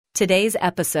Today's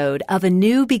episode of A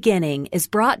New Beginning is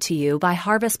brought to you by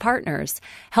Harvest Partners,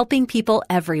 helping people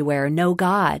everywhere know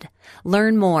God.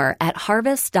 Learn more at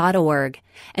harvest.org.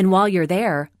 And while you're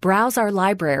there, browse our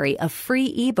library of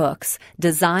free ebooks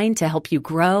designed to help you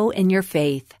grow in your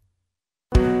faith.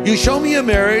 You show me a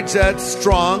marriage that's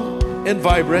strong and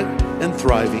vibrant and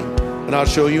thriving, and I'll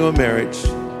show you a marriage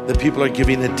that people are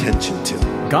giving attention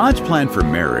to. God's plan for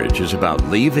marriage is about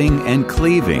leaving and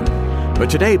cleaving. But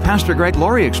today, Pastor Greg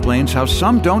Laurie explains how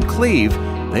some don't cleave,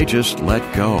 they just let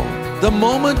go. The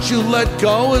moment you let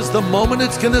go is the moment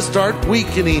it's going to start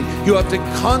weakening. You have to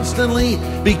constantly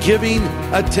be giving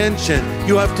attention.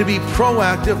 You have to be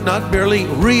proactive, not merely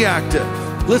reactive.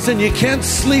 Listen, you can't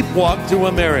sleepwalk through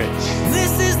a marriage.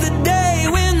 This is the day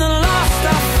when the lost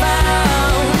are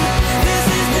found. This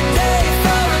is the day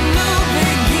for a new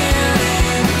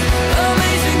beginning.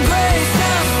 Amazing grace,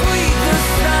 how sweet the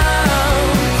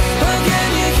sound. Again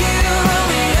you hear all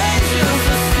the angels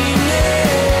are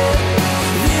singing.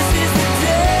 This is the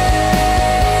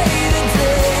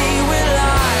day when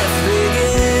life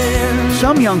begins.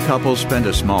 Some young couples spend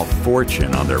a small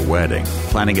fortune on their wedding,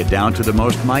 planning it down to the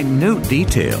most minute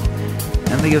detail.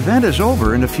 And the event is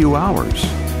over in a few hours.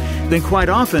 Then quite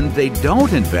often, they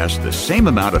don't invest the same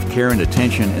amount of care and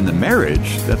attention in the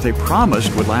marriage that they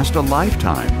promised would last a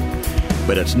lifetime.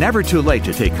 But it's never too late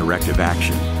to take corrective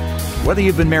action. Whether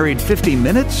you've been married 50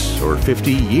 minutes or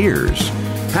 50 years,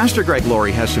 Pastor Greg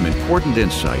Laurie has some important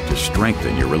insight to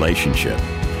strengthen your relationship.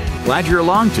 Glad you're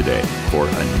along today for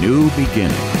A New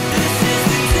Beginning.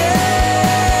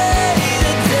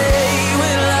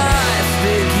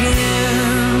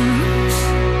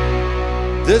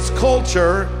 This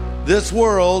culture, this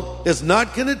world is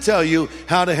not going to tell you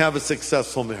how to have a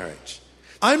successful marriage.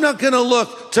 I'm not going to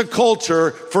look to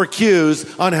culture for cues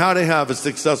on how to have a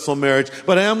successful marriage,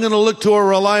 but I am going to look to a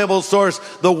reliable source,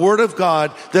 the Word of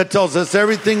God, that tells us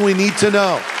everything we need to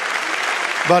know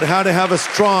about how to have a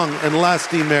strong and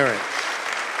lasting marriage.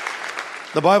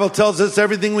 The Bible tells us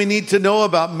everything we need to know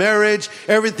about marriage,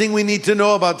 everything we need to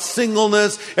know about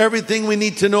singleness, everything we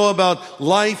need to know about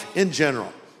life in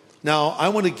general. Now, I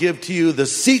want to give to you the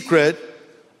secret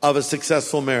of a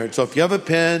successful marriage. So if you have a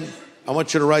pen, I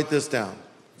want you to write this down.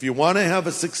 If you want to have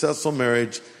a successful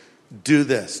marriage, do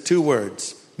this. 2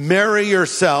 words. Marry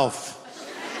yourself.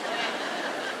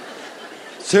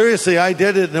 Seriously, I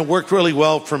did it and it worked really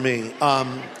well for me.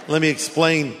 Let me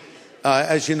explain.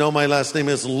 As you know, my last name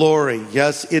is Laurie.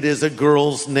 Yes, it is a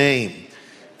girl's name.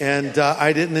 And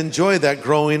I didn't enjoy that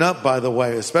growing up, by the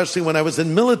way, especially when I was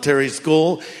in military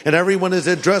school and everyone is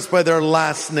addressed by their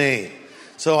last name.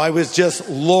 So I was just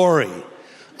Laurie.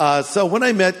 So when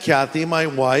I met Kathy, my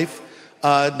wife,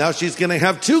 now she's going to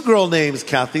have 2 girl names,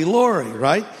 Kathy Laurie,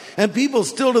 right? And people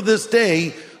still to this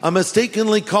day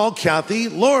mistakenly call Kathy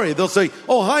Laurie. They'll say,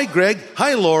 oh, hi, Greg.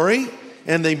 Hi, Laurie.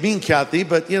 And they mean Kathy,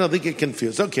 but, they get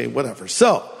confused. Okay, whatever.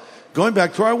 So going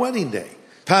back to our wedding day.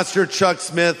 Pastor Chuck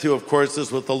Smith, who of course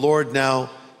is with the Lord now,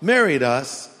 married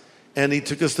us, and he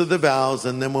took us to the vows.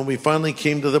 And then when we finally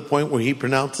came to the point where he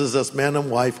pronounces us man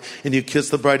and wife, and you kiss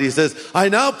the bride, he says, I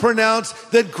now pronounce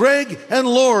that Greg and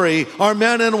Laurie are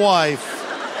man and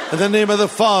wife in the name of the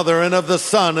Father and of the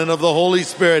Son and of the Holy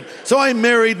Spirit. So I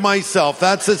married myself.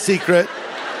 That's the secret.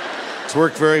 It's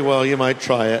worked very well. You might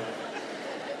try it.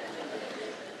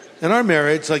 And our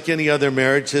marriage, like any other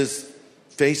marriage, has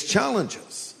faced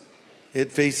challenges.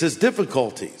 It faces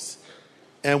difficulties.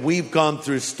 And we've gone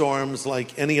through storms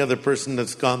like any other person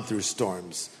that's gone through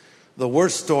storms. The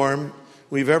worst storm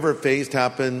we've ever faced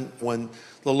happened when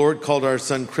the Lord called our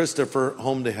son Christopher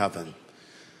home to heaven.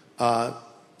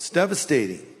 It's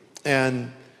devastating.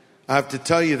 And I have to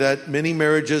tell you that many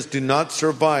marriages do not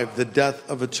survive the death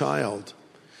of a child.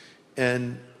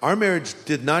 And our marriage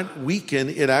did not weaken,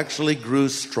 it actually grew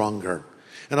stronger.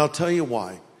 And I'll tell you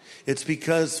why. It's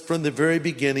because from the very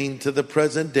beginning to the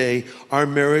present day, our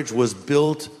marriage was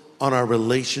built on our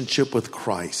relationship with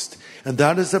Christ. And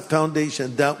that is a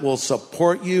foundation that will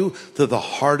support you through the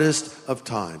hardest of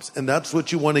times. And that's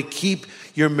what you want to keep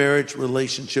your marriage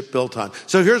relationship built on.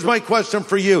 So here's my question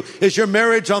for you. Is your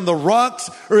marriage on the rocks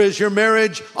or is your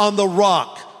marriage on the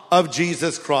rock of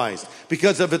Jesus Christ?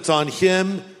 Because if it's on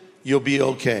Him, you'll be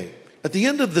okay. At the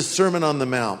end of the Sermon on the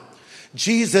Mount,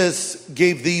 Jesus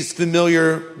gave these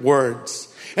familiar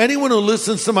words. Anyone who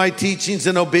listens to my teachings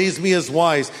and obeys me is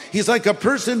wise. He's like a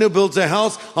person who builds a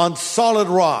house on solid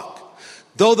rock.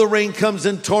 Though the rain comes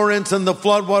in torrents and the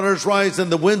floodwaters rise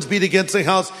and the winds beat against the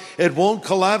house, it won't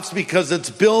collapse because it's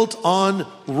built on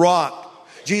rock.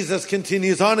 Jesus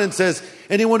continues on and says,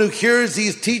 anyone who hears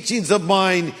these teachings of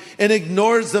mine and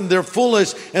ignores them, they're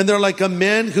foolish, and they're like a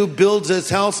man who builds his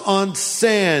house on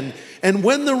sand. And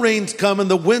when the rains come and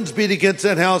the winds beat against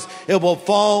that house, it will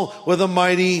fall with a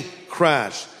mighty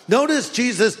crash. Notice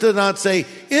Jesus did not say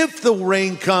if the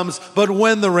rain comes, but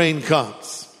when the rain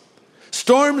comes.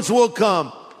 Storms will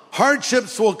come,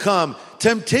 hardships will come,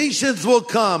 temptations will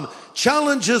come,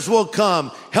 challenges will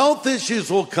come, health issues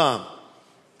will come.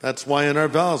 That's why in our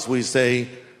vows we say,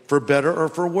 for better or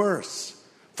for worse,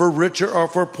 for richer or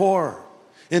for poor,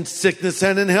 in sickness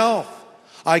and in health,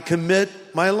 I commit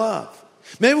my love.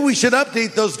 Maybe we should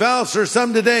update those vows for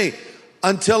some today,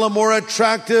 until a more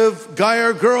attractive guy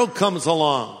or girl comes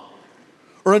along,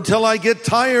 or until I get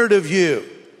tired of you,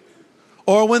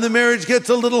 or when the marriage gets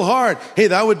a little hard. Hey,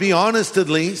 that would be honest at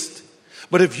least.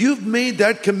 But if you've made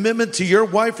that commitment to your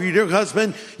wife or your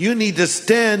husband, you need to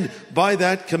stand by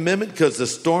that commitment, because the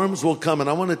storms will come. And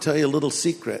I want to tell you a little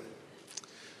secret.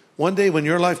 One day when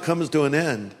your life comes to an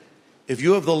end, if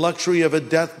you have the luxury of a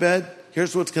deathbed,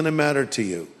 here's what's going to matter to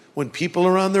you. When people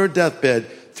are on their deathbed,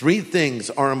 3 things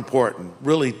are important,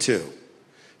 really 2.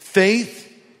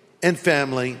 Faith and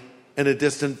family, and a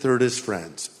distant third is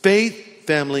friends. Faith,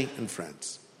 family, and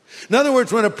friends. In other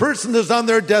words, when a person is on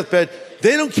their deathbed,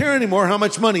 they don't care anymore how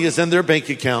much money is in their bank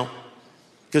account.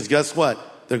 Because guess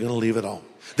what? They're going to leave it all.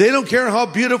 They don't care how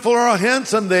beautiful or how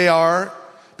handsome they are,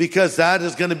 because that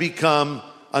is going to become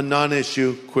a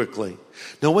non-issue quickly.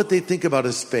 Now, what they think about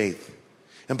is faith.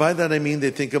 And by that I mean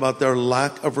they think about their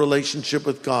lack of relationship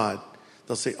with God.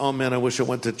 They'll say, oh man, I wish I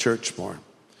went to church more.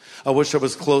 I wish I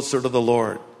was closer to the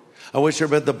Lord. I wish I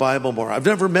read the Bible more. I've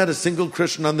never met a single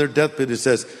Christian on their deathbed who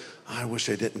says, I wish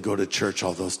I didn't go to church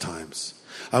all those times.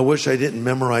 I wish I didn't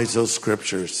memorize those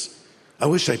scriptures. I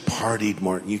wish I partied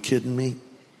more. Are you kidding me?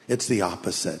 It's the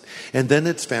opposite. And then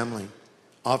it's family.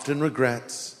 Often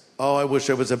regrets. Oh, I wish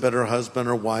I was a better husband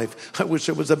or wife. I wish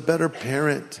I was a better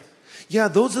parent. Yeah,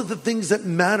 those are the things that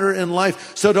matter in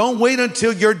life. So don't wait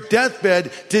until your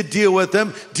deathbed to deal with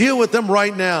them. Deal with them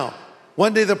right now.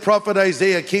 One day the prophet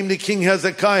Isaiah came to King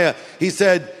Hezekiah. He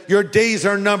said, your days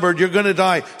are numbered. You're going to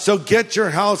die. So get your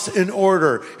house in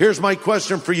order. Here's my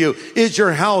question for you. Is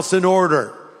your house in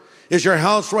order? Is your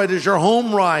house right? Is your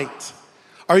home right?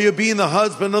 Are you being the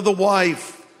husband or the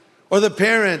wife or the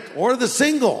parent or the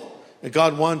single that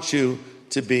God wants you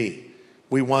to be?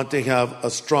 We want to have a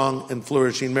strong and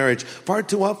flourishing marriage. Far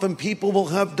too often people will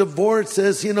have divorce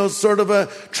as, sort of a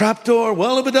trapdoor.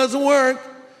 Well, if it doesn't work,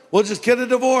 we'll just get a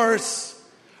divorce.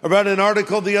 I read an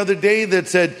article the other day that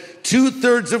said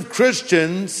 2/3 of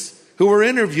Christians who were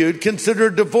interviewed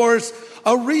considered divorce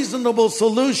a reasonable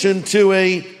solution to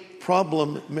a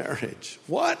problem marriage.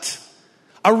 What?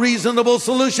 A reasonable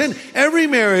solution? Every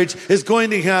marriage is going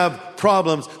to have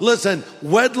problems. Listen,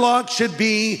 wedlock should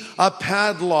be a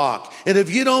padlock. And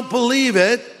if you don't believe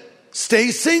it,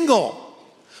 stay single.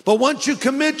 But once you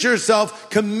commit yourself,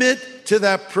 commit to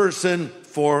that person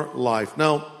for life.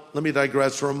 Now, let me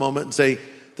digress for a moment and say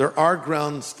there are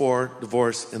grounds for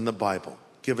divorce in the Bible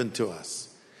given to us.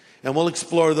 And we'll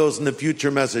explore those in the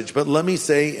future message. But let me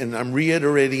say, and I'm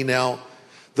reiterating now,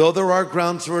 though there are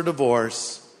grounds for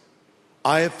divorce,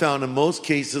 I have found in most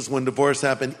cases when divorce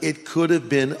happened, it could have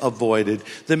been avoided.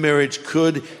 The marriage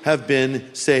could have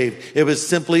been saved. It was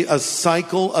simply a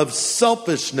cycle of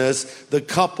selfishness the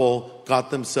couple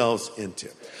got themselves into.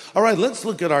 All right, let's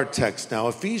look at our text now,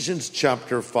 Ephesians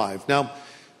chapter 5. Now,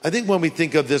 I think when we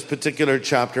think of this particular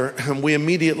chapter, we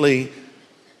immediately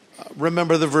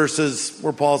remember the verses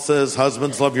where Paul says,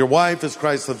 husbands, love your wife as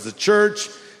Christ loves the church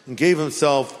and gave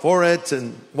himself for it,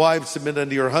 and wives, submit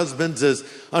unto your husbands as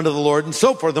unto the Lord, and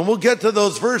so forth. And we'll get to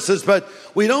those verses, but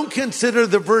we don't consider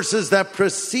the verses that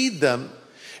precede them.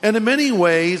 And in many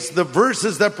ways, the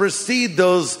verses that precede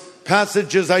those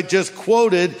passages I just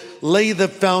quoted lay the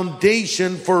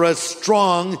foundation for a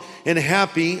strong and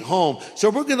happy home. So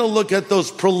we're going to look at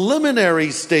those preliminary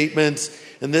statements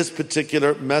in this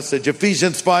particular message.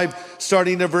 Ephesians 5,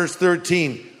 starting at verse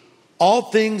 13. All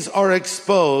things are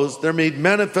exposed, they're made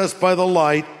manifest by the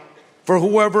light, for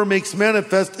whoever makes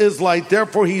manifest is light.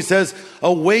 Therefore he says,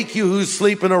 awake you who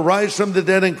sleep and arise from the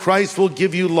dead, and Christ will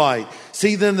give you light.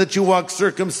 See then that you walk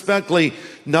circumspectly,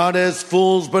 not as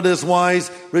fools but as wise,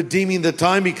 redeeming the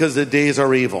time because the days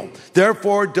are evil.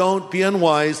 Therefore don't be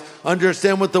unwise,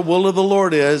 understand what the will of the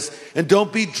Lord is, and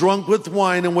don't be drunk with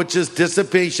wine, in which is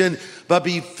dissipation, but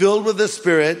be filled with the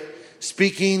Spirit,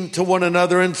 speaking to one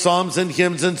another in psalms and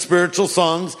hymns and spiritual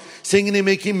songs, singing and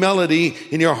making melody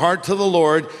in your heart to the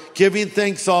Lord, giving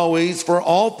thanks always for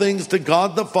all things to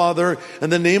God the Father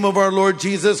in the name of our Lord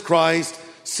Jesus Christ,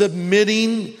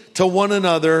 submitting to one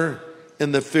another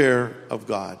in the fear of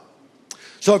God.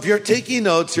 So if you're taking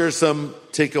notes, here's some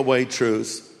takeaway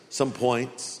truths, some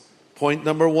points. Point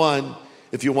number 1,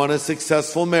 if you want a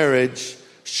successful marriage,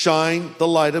 shine the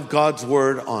light of God's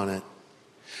word on it.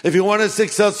 If you want a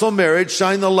successful marriage,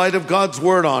 shine the light of God's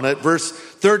word on it. Verse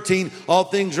 13, all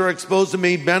things are exposed and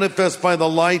made manifest by the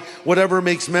light. Whatever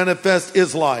makes manifest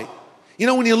is light. You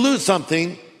know, when you lose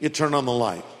something, you turn on the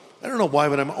light. I don't know why,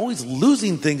 but I'm always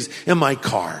losing things in my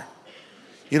car.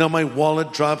 You know, my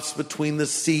wallet drops between the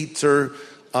seats, or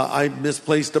I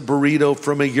misplaced a burrito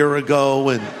from a year ago,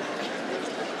 and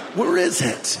where is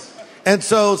it? And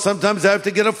so sometimes I have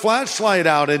to get a flashlight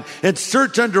out and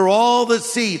search under all the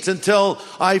seats until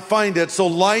I find it. So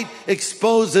light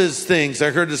exposes things.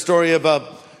 I heard the story of a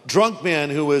drunk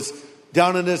man who was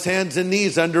down on his hands and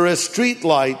knees under a street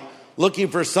light looking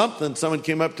for something. Someone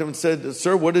came up to him and said,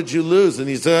 "Sir, what did you lose?" And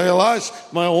he said, "I lost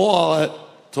my wallet."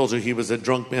 Told you he was a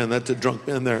drunk man. That's a drunk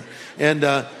man there. And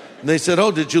they said, "Oh,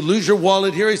 did you lose your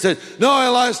wallet here?" He said, "No, I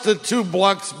lost it 2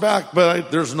 blocks back, but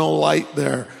there's no light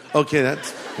there." Okay,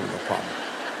 that's kind of a problem.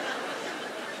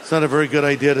 It's not a very good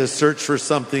idea to search for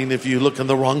something if you look in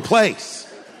the wrong place.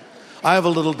 I have a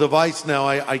little device now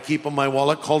I keep on my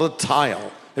wallet called a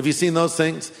tile. Have you seen those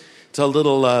things? It's a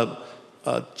little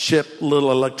chip, little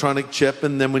electronic chip,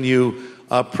 and then when you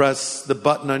press the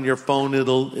button on your phone,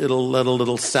 it'll let a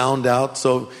little sound out,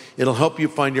 so it'll help you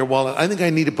find your wallet. I think I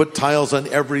need to put tiles on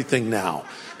everything now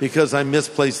because I'm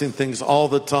misplacing things all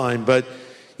the time. But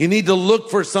you need to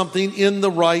look for something in the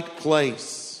right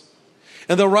place.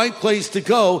 And the right place to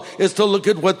go is to look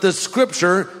at what the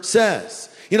scripture says.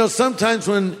 You know, sometimes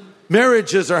when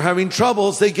marriages are having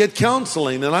troubles, they get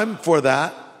counseling, and I'm for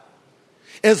that.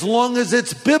 As long as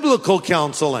it's biblical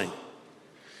counseling.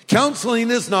 Counseling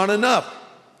is not enough.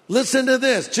 Listen to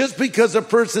this. Just because a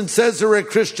person says they're a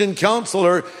Christian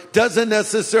counselor doesn't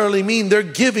necessarily mean they're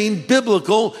giving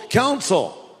biblical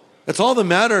counsel. That's all that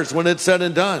matters when it's said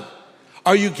and done.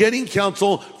 Are you getting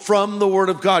counsel from the Word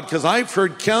of God? Because I've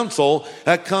heard counsel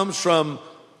that comes from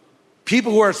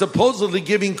people who are supposedly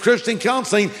giving Christian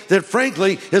counseling that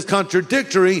frankly is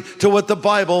contradictory to what the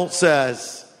Bible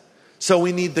says. So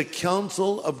we need the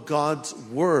counsel of God's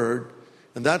Word.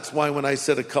 And that's why when I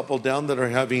sit a couple down that are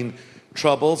having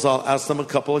troubles, I'll ask them a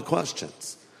couple of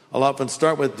questions. I'll often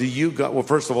start with, well,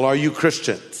 first of all, are you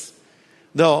Christians?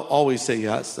 They'll always say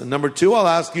yes. And number 2, I'll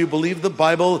ask, you believe the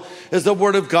Bible is the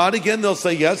Word of God? Again, they'll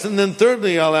say yes. And then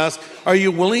thirdly, I'll ask, are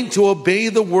you willing to obey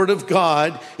the Word of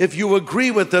God if you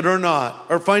agree with it or not,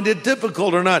 or find it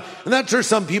difficult or not? And that's where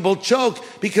some people choke,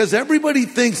 because everybody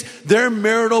thinks their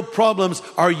marital problems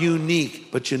are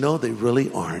unique. But you know, they really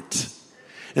aren't.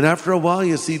 And after a while,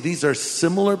 you see these are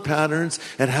similar patterns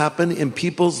that happen in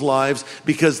people's lives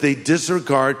because they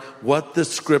disregard what the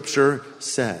Scripture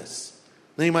says.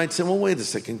 Now you might say, well, wait a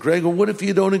second, Greg, well, what if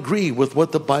you don't agree with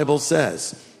what the Bible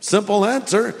says? Simple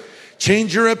answer,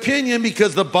 change your opinion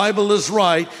because the Bible is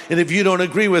right, and if you don't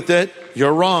agree with it,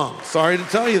 you're wrong. Sorry to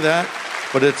tell you that,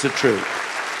 but it's the truth.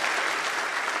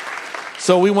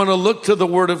 So we want to look to the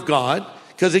Word of God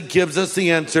because it gives us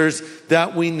the answers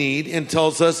that we need and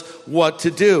tells us what to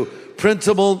do.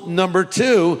 Principle number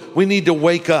 2, we need to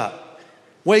wake up.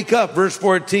 Wake up, verse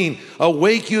 14.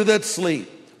 Awake you that sleep.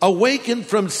 Awaken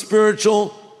from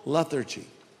spiritual lethargy.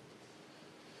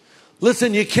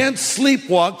 Listen, you can't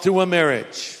sleepwalk through a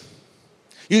marriage.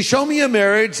 You show me a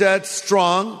marriage that's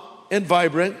strong and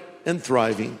vibrant and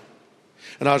thriving,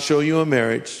 and I'll show you a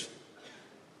marriage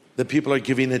that people are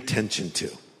giving attention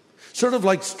to. Sort of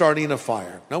like starting a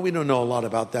fire. Now, we don't know a lot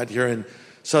about that here in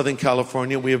Southern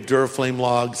California. We have Duraflame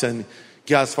logs and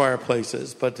gas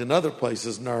fireplaces, but in other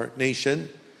places in our nation,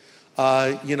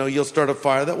 you'll start a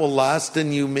fire that will last,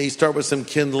 and you may start with some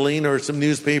kindling or some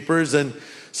newspapers and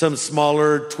some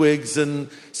smaller twigs and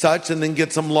such, and then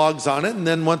get some logs on it. And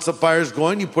then once the fire's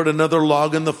going, you put another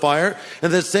log in the fire.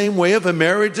 And the same way, if a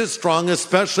marriage is strong,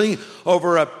 especially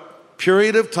over a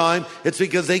period of time, it's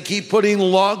because they keep putting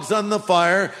logs on the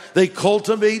fire. They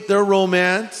cultivate their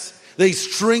romance. They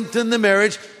strengthen the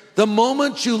marriage. The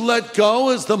moment you let go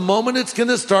is the moment it's going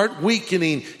to start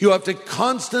weakening. You have to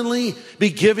constantly be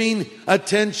giving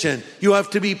attention. You have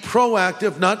to be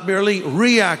proactive, not merely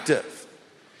reactive.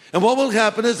 And what will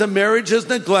happen is a marriage is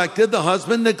neglected. The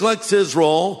husband neglects his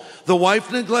role. The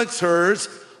wife neglects hers.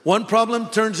 One problem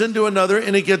turns into another,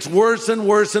 and it gets worse and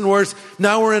worse and worse.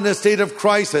 Now we're in a state of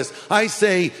crisis. I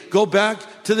say, go back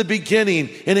to the beginning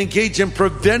and engage in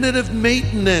preventative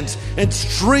maintenance and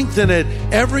strengthen it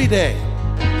every day.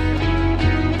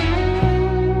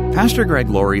 Pastor Greg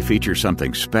Laurie features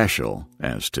something special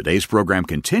as today's program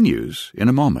continues in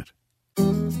a moment.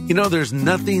 You know, there's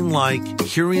nothing like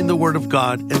hearing the Word of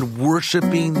God and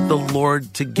worshiping the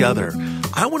Lord together.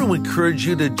 I want to encourage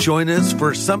you to join us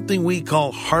for something we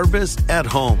call Harvest at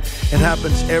Home. It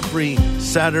happens every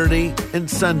Saturday and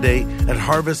Sunday at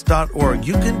harvest.org.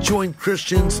 You can join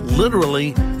Christians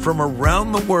literally from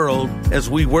around the world as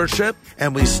we worship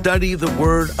and we study the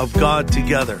Word of God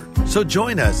together. So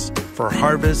join us for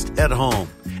Harvest at Home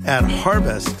at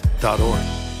harvest.org.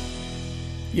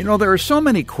 You know, there are so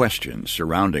many questions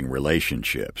surrounding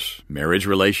relationships, marriage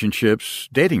relationships,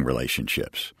 dating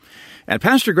relationships. And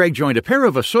Pastor Greg joined a pair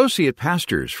of associate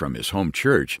pastors from his home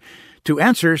church to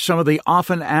answer some of the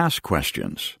often asked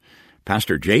questions.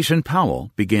 Pastor Jason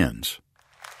Powell begins.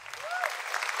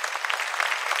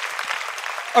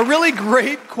 A really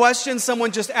great question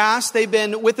someone just asked. They've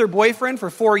been with their boyfriend for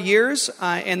 4 years,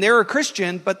 and they're a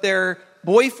Christian, but their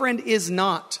boyfriend is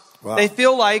not. Wow. They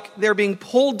feel like they're being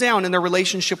pulled down in their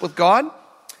relationship with God.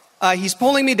 He's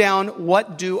pulling me down.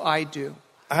 What do I do?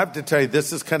 I have to tell you,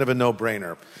 this is kind of a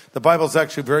no-brainer. The Bible's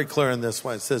actually very clear in this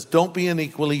one. It says, don't be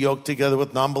unequally yoked together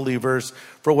with non-believers.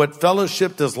 For what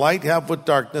fellowship does light have with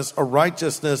darkness, or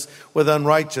righteousness with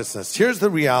unrighteousness? Here's the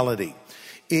reality.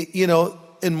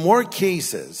 In more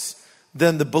cases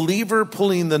than the believer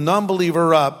pulling the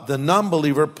non-believer up, the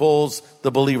non-believer pulls the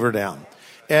believer down.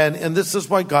 And this is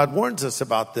why God warns us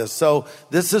about this. So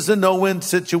this is a no-win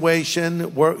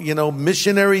situation where,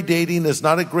 missionary dating is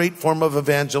not a great form of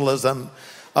evangelism.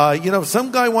 If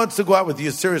some guy wants to go out with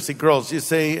you, seriously, girls, you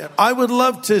say, I would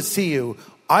love to see you.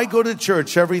 I go to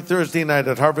church every Thursday night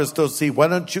at Harvest OC. Why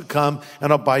don't you come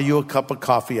and I'll buy you a cup of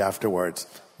coffee afterwards?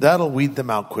 That'll weed them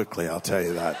out quickly, I'll tell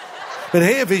you that. But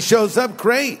hey, if he shows up,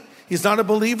 great. He's not a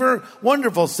believer?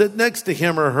 Wonderful. Sit next to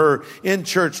him or her in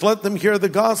church. Let them hear the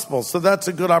gospel. So that's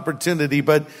a good opportunity.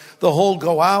 But the whole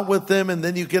go out with them and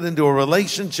then you get into a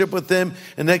relationship with them.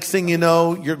 And next thing you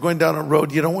know, you're going down a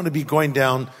road you don't want to be going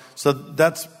down. So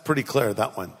that's pretty clear,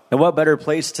 that one. And what better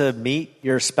place to meet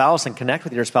your spouse and connect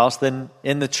with your spouse than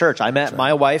in the church? I met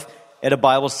my wife at a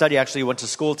Bible study. Actually went to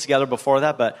school together before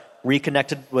that, but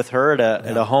reconnected with her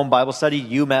at a home Bible study.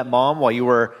 You met Mom while you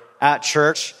were at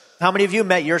church. How many of you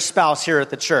met your spouse here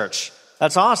at the church?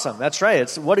 That's awesome. That's right.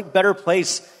 What better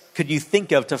place could you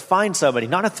think of to find somebody?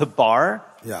 Not at the bar,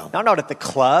 not out at the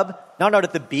club, not out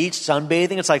at the beach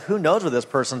sunbathing. It's like, who knows what this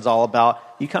person's all about?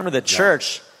 You come to the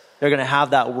church, they're going to have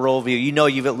that worldview. You know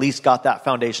you've at least got that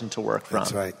foundation to work from.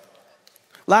 That's right.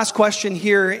 Last question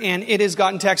here, and it has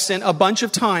gotten texted in a bunch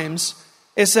of times.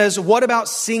 It says, what about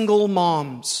single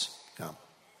moms?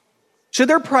 Should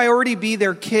their priority be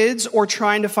their kids or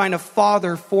trying to find a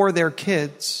father for their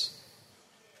kids?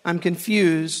 I'm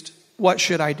confused. What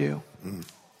should I do?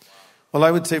 Well,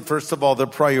 I would say, first of all, the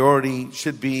priority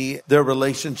should be their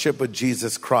relationship with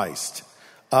Jesus Christ.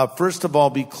 First of all,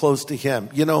 be close to him.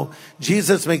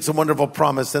 Jesus makes a wonderful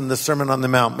promise in the Sermon on the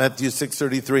Mount, Matthew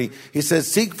 6:33. He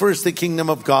says, seek first the kingdom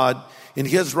of God and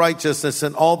his righteousness,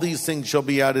 and all these things shall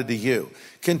be added to you.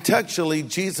 Contextually,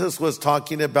 Jesus was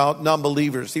talking about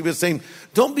non-believers. He was saying,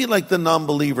 don't be like the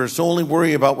non-believers who only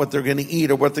worry about what they're going to eat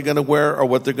or what they're going to wear or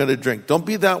what they're going to drink. Don't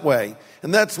be that way.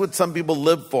 And that's what some people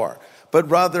live for. But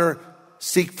rather,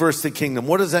 seek first the kingdom.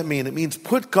 What does that mean? It means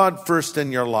put God first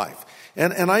in your life.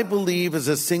 And I believe as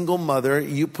a single mother,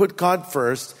 you put God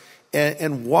first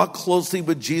and walk closely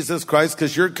with Jesus Christ,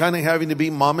 because you're kind of having to be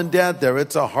mom and dad there.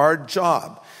 It's a hard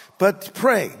job. But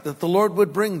pray that the Lord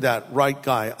would bring that right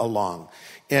guy along.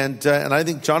 And I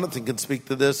think Jonathan can speak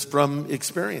to this from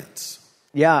experience.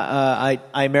 Yeah,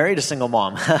 I married a single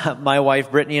mom. My wife,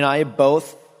 Brittany, and I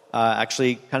both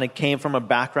actually kind of came from a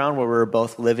background where we were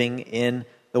both living in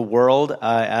the world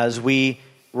as we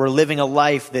were living a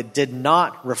life that did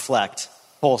not reflect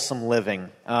wholesome living.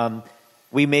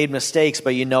 We made mistakes,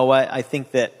 but you know what? I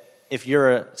think that if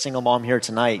you're a single mom here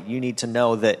tonight, you need to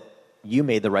know that you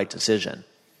made the right decision.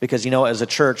 Because, as a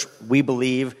church, we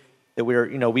believe that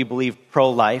we believe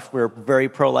pro-life. We're very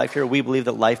pro-life here. We believe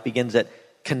that life begins at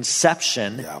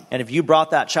conception. Yeah. And if you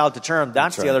brought that child to term,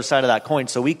 that's the other side of that coin.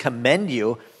 So we commend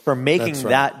you for making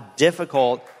that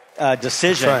difficult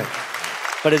decision. That's right.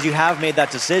 But as you have made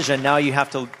that decision, now you have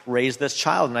to raise this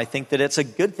child. And I think that it's a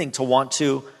good thing to want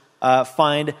to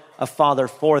find a father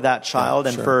for that child.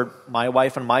 And for my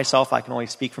wife and myself, I can only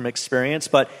speak from experience.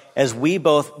 But as we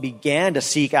both began to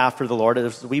seek after the Lord,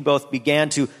 as we both began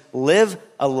to live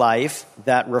a life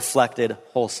that reflected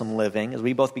wholesome living, as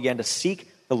we both began to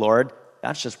seek the Lord,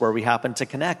 that's just where we happened to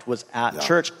connect, was at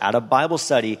church, at a Bible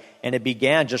study. And it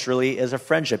began just really as a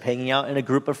friendship, hanging out in a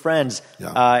group of friends.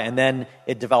 And then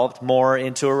it developed more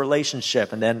into a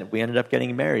relationship. And then we ended up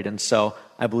getting married. And so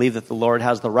I believe that the Lord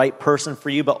has the right person for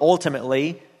you. But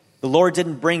ultimately, The Lord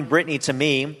didn't bring Brittany to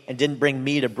me and didn't bring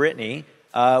me to Brittany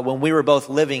when we were both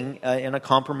living in a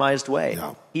compromised way.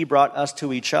 No. He brought us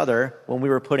to each other when we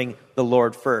were putting the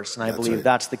Lord first. And I believe right.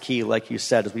 that's the key, like you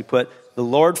said, is we put the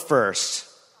Lord first,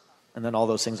 and then all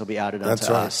those things will be added That's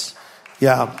unto right. us.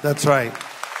 Yeah, that's right.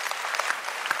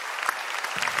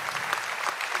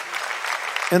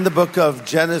 In the book of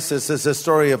Genesis is the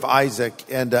story of Isaac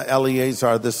and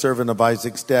Eleazar, the servant of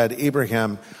Isaac's dad.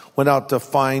 Abraham went out to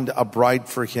find a bride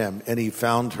for him, and he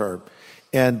found her.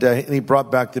 And he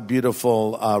brought back the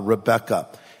beautiful Rebekah.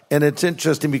 And it's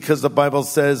interesting because the Bible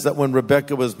says that when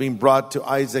Rebekah was being brought to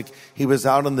Isaac, he was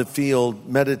out in the field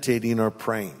meditating or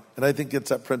praying. And I think it's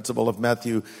that principle of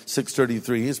Matthew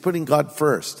 6:33. He's putting God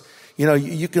first. You know,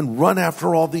 you can run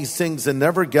after all these things and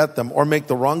never get them or make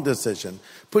the wrong decision.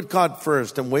 Put God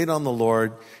first and wait on the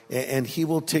Lord, and he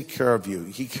will take care of you.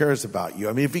 He cares about you.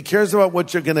 I mean, if he cares about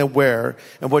what you're going to wear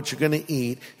and what you're going to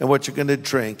eat and what you're going to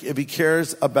drink, if he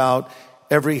cares about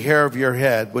every hair of your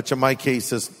head, which in my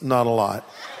case is not a lot,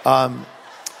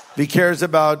 if he cares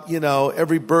about,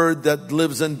 every bird that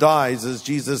lives and dies, as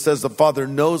Jesus says, the Father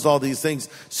knows all these things.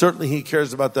 Certainly he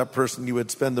cares about that person you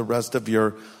would spend the rest of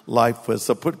your life with.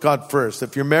 So put God first.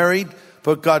 If you're married,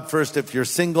 put God first. If you're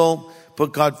single,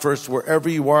 put God first wherever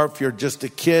you are. If you're just a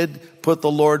kid, put the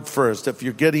Lord first. If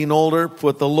you're getting older,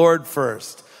 put the Lord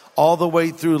first. All the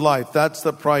way through life, that's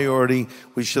the priority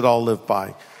we should all live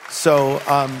by. So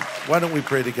why don't we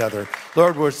pray together?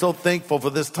 Lord, we're so thankful for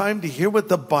this time to hear what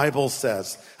the Bible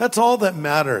says. That's all that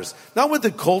matters, not what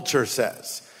the culture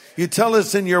says. You tell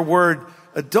us in your word,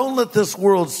 don't let this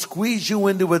world squeeze you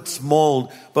into its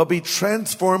mold, but be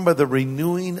transformed by the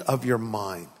renewing of your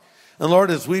mind. And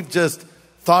Lord, as we've just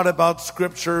thought about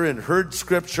Scripture and heard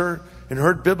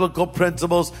biblical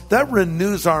principles, that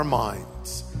renews our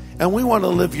minds. And we want to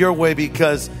live your way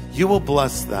because you will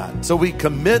bless that. So we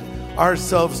commit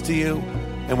ourselves to you,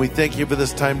 and we thank you for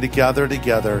this time to gather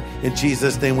together. In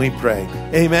Jesus' name we pray.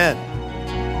 Amen.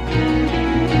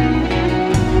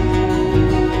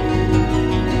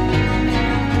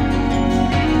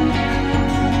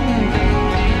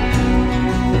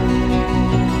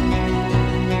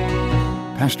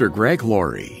 Pastor Greg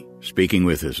Laurie, speaking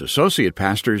with his associate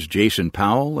pastors Jason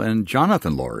Powell and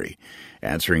Jonathan Laurie,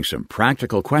 answering some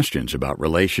practical questions about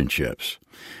relationships.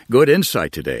 Good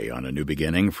insight today on A New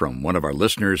Beginning from one of our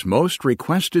listeners' most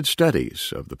requested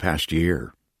studies of the past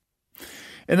year.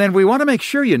 And then we want to make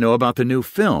sure you know about the new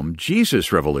film,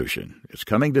 Jesus Revolution. It's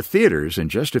coming to theaters in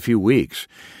just a few weeks.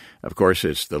 Of course,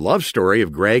 it's the love story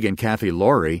of Greg and Kathy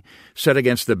Laurie set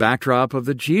against the backdrop of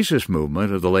the Jesus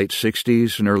movement of the late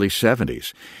 60s and early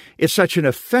 70s. It's such an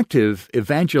effective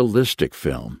evangelistic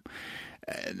film.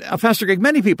 Now, Pastor Greg,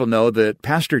 many people know that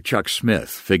Pastor Chuck Smith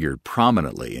figured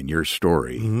prominently in your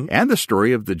story and the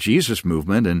story of the Jesus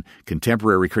movement and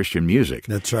contemporary Christian music.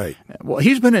 That's right. Well,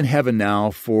 he's been in heaven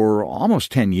now for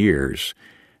almost 10 years.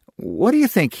 What do you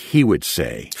think he would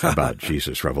say about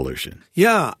Jesus Revolution?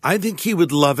 Yeah, I think he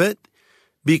would love it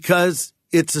because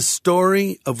it's a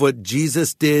story of what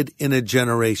Jesus did in a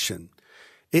generation.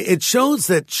 It shows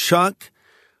that Chuck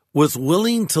was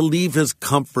willing to leave his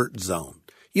comfort zone.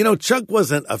 You know, Chuck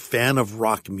wasn't a fan of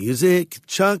rock music.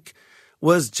 Chuck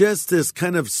was just this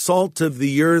kind of salt of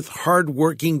the earth,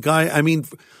 hardworking guy. I mean,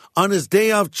 on his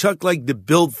day off, Chuck liked to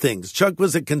build things. Chuck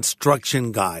was a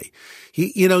construction guy.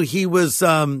 He was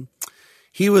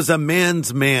a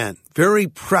man's man, very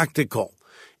practical.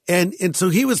 And so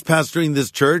he was pastoring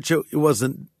this church. It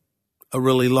wasn't a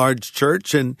really large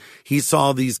church, and he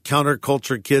saw these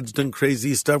counterculture kids doing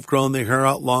crazy stuff, growing their hair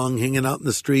out long, hanging out in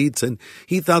the streets, and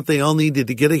he thought they all needed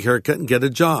to get a haircut and get a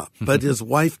job. But his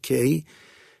wife, Kay,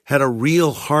 had a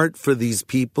real heart for these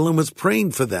people and was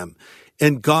praying for them.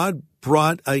 And God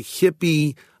brought a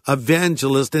hippie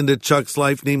evangelist into Chuck's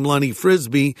life named Lonnie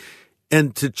Frisbee,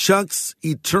 and to Chuck's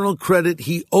eternal credit,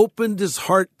 he opened his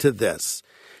heart to this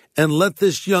and let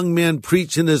this young man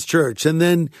preach in his church. And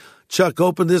then Chuck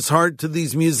opened his heart to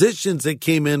these musicians that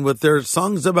came in with their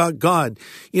songs about God.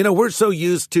 You know, we're so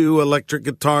used to electric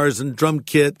guitars and drum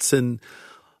kits and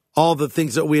all the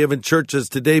things that we have in churches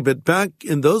today. But back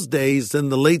in those days, in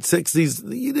the late 60s,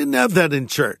 you didn't have that in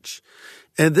church.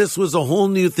 And this was a whole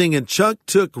new thing. And Chuck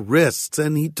took risks,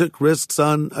 and he took risks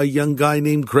on a young guy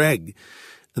named Greg.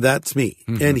 That's me.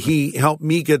 And he helped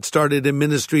me get started in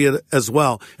ministry as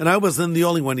well. And I wasn't the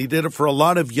only one. He did it for a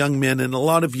lot of young men and a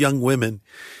lot of young women.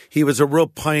 He was a real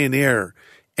pioneer,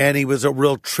 and he was a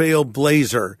real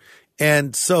trailblazer.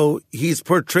 And so he's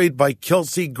portrayed by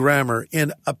Kelsey Grammer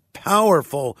in a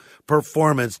powerful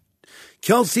performance.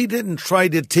 Kelsey didn't try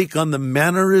to take on the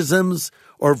mannerisms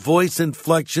or voice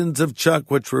inflections of Chuck,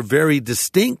 which were very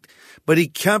distinct, but he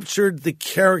captured the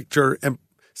character and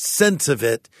sense of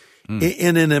it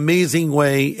in an amazing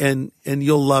way, and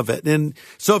you'll love it. And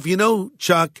so if you know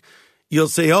Chuck, you'll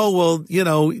say, oh, well, you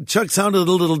know, Chuck sounded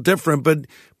a little different, but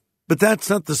that's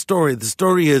not the story. The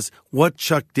story is what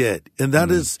Chuck did, and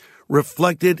that is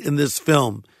reflected in this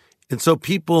film. And so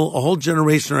people, a whole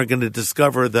generation are going to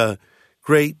discover the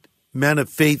great man of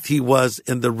faith he was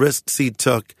and the risks he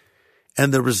took,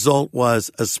 and the result was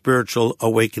a spiritual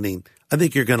awakening. I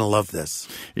think you're going to love this.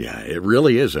 Yeah, it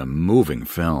really is a moving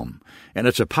film. And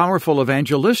it's a powerful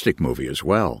evangelistic movie as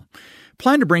well.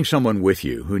 Plan to bring someone with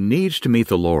you who needs to meet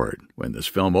the Lord when this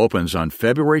film opens on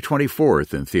February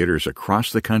 24th in theaters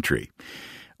across the country.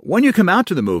 When you come out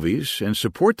to the movies and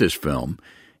support this film,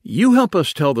 you help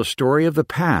us tell the story of the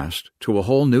past to a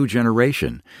whole new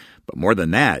generation. But more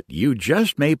than that, you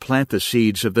just may plant the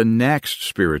seeds of the next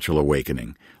spiritual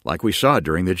awakening, like we saw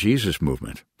during the Jesus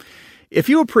movement. If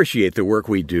you appreciate the work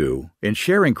we do in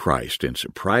sharing Christ in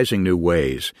surprising new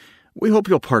ways, we hope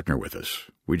you'll partner with us.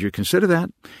 Would you consider that?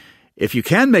 If you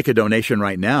can make a donation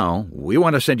right now, we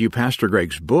want to send you Pastor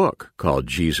Greg's book called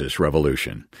Jesus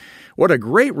Revolution. What a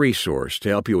great resource to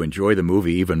help you enjoy the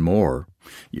movie even more.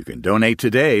 You can donate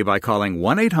today by calling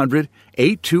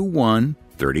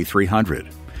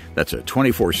 1-800-821-3300. That's a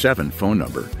 24/7 phone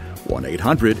number,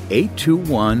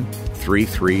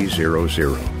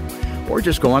 1-800-821-3300. Or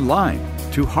just go online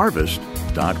to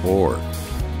harvest.org.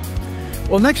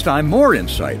 Well, next time, more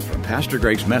insight from Pastor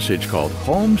Greg's message called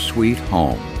Home Sweet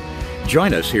Home.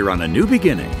 Join us here on A New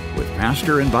Beginning with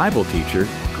pastor and Bible teacher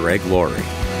Greg Laurie.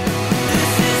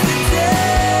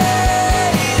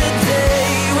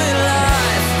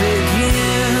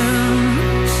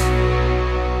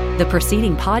 The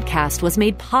preceding podcast was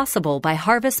made possible by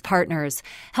Harvest Partners,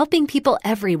 helping people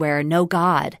everywhere know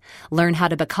God. Learn how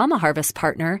to become a Harvest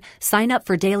Partner, sign up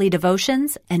for daily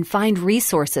devotions, and find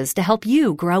resources to help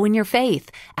you grow in your faith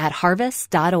at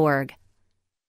harvest.org.